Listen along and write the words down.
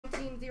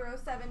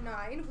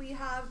9079. We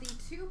have the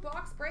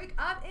 2-box break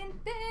of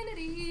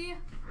Infinity.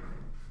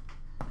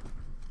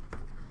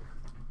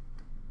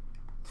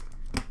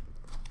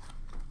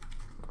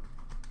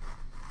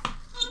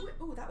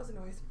 Ooh, that was a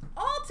noise.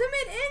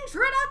 Ultimate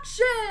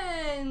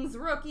Introductions!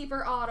 Rookie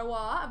for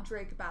Ottawa of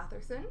Drake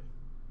Batherson.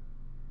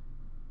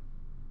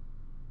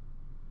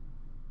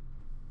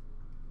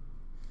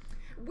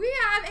 We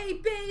have a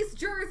base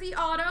jersey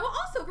auto,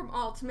 also from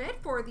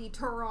Ultimate, for the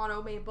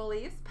Toronto Maple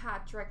Leafs,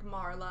 Patrick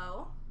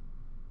Marleau.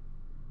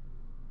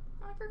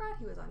 Oh, I forgot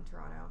he was on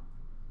Toronto.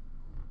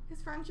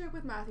 His friendship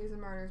with Matthews and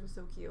Martyrs was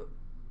so cute.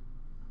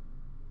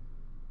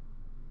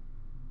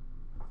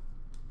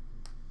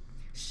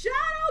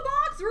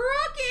 Shadowbox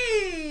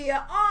Rookie!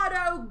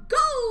 Auto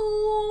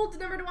Gold!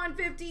 Number to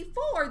 150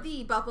 for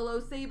the Buffalo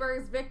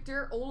Sabres,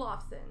 Victor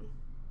Olofsson.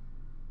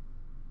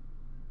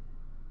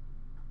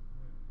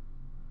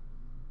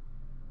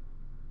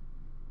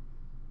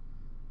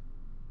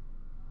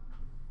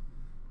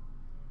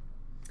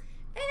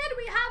 And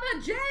we have a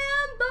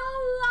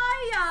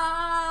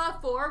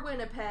Jambalaya for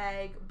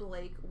Winnipeg,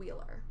 Blake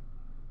Wheeler.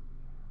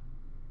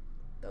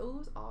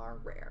 Those are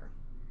rare.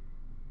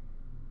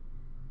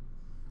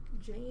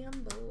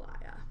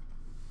 Jambalaya.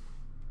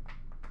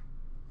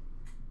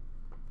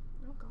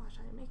 Oh gosh,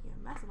 I am making a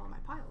mess of all my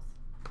piles.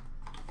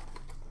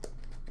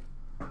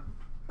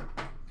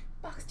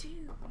 Box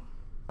 2.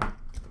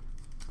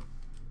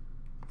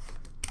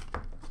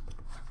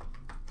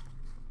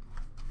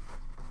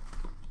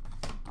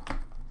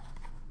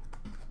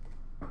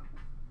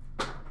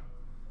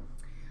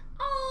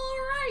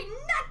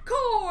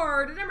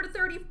 Number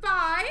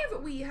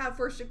 35, we have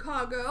for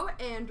Chicago,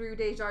 Andrew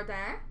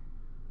Desjardins.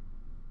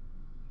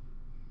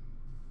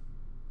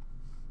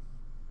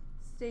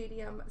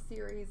 Stadium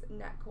Series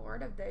net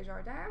cord of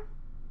Desjardins.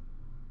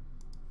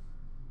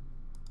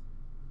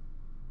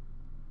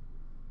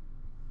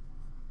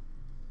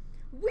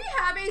 We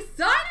have a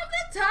Sign of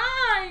the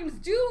Times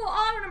dual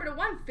auto number to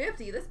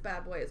 150. This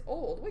bad boy is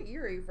old. What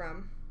year are you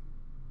from?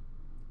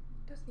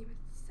 Doesn't even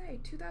say.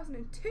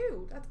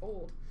 2002. That's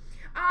old.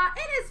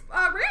 It is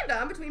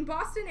random between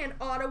Boston and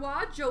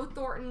Ottawa, Joe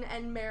Thornton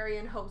and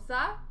Marian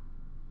Hossa.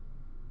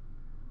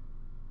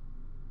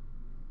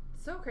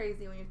 So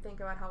crazy when you think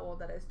about how old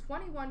that is.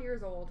 21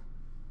 years old.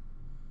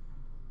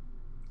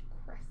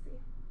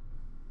 Crazy.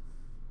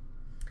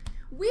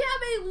 We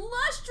have a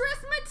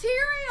Lustrous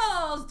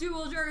Materials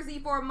dual jersey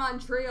for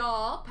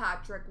Montreal,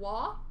 Patrick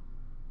Waugh.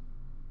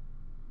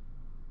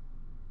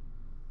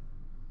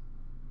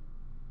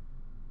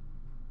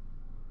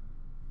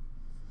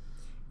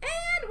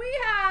 And we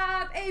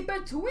have a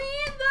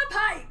Between the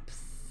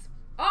Pipes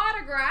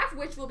autograph,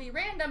 which will be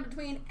random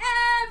between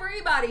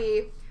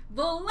everybody.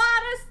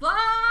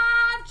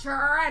 Vladislav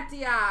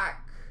Tretiak.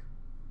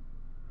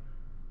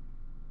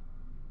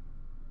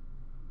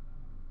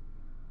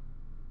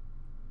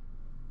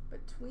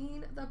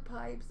 Between the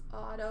Pipes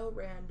auto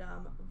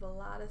random,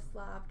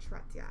 Vladislav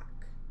Tretiak.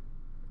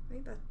 I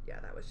think that, yeah,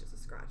 that was just a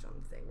scratch on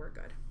the thing. We're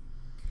good.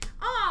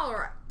 All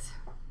right.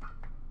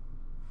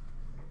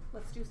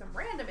 Let's do some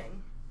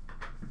randoming.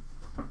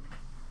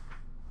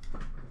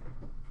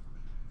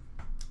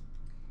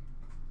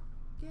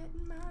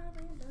 Getting my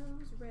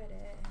randoms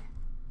ready.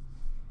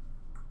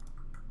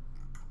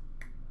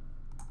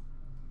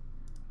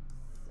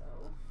 So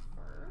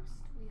first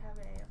we have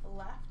a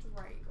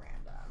left-right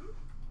random,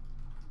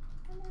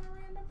 and then a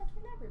random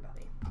between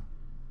everybody.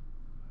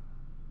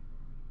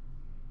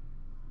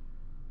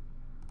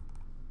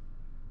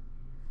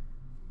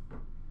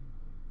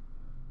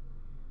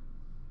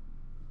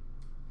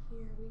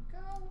 Here we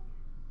go.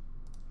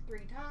 3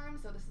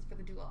 times, so this is for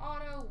the dual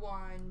auto.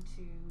 1,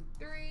 2,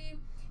 3.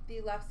 The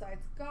left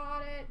side's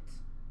got it,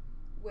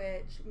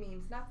 which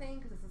means nothing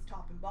because this is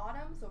top and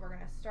bottom, so we're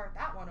going to start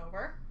that one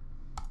over.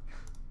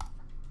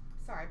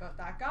 Sorry about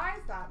that,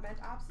 guys. That meant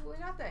absolutely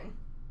nothing.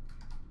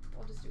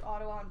 We'll just do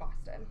Ottawa and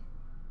Boston.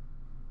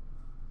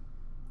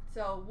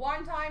 So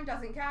 1 time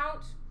doesn't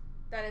count,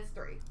 then it's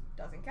 3.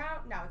 Doesn't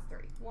count, now it's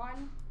 3.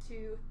 1,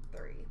 2,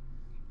 3.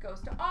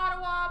 Goes to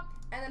Ottawa,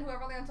 and then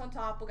whoever lands on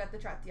top will get the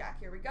Tretiak.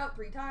 Here we go.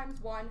 3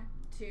 times. 1,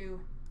 2,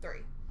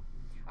 3.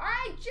 All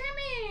right,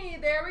 Jimmy,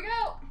 there we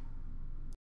go.